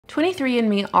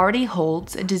23andMe already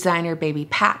holds a designer baby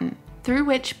patent, through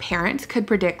which parents could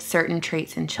predict certain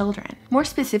traits in children. More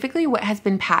specifically, what has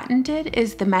been patented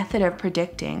is the method of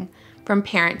predicting, from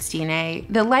parents' DNA,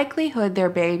 the likelihood their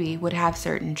baby would have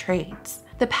certain traits.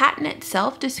 The patent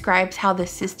itself describes how the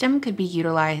system could be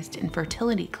utilized in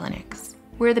fertility clinics,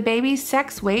 where the baby's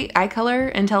sex, weight, eye color,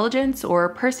 intelligence, or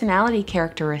personality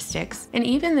characteristics, and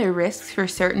even their risks for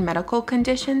certain medical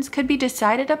conditions could be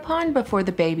decided upon before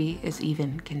the baby is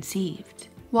even conceived.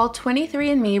 While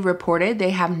 23andMe reported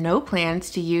they have no plans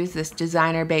to use this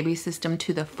designer baby system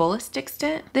to the fullest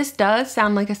extent, this does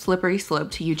sound like a slippery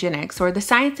slope to eugenics, or the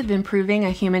science of improving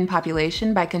a human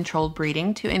population by controlled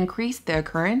breeding to increase the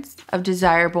occurrence of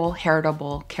desirable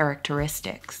heritable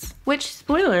characteristics, which,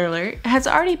 spoiler alert, has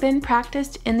already been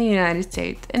practiced in the United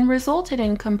States and resulted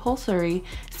in compulsory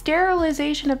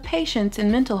sterilization of patients in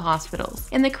mental hospitals,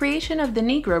 and the creation of the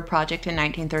Negro Project in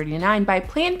 1939 by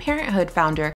Planned Parenthood founder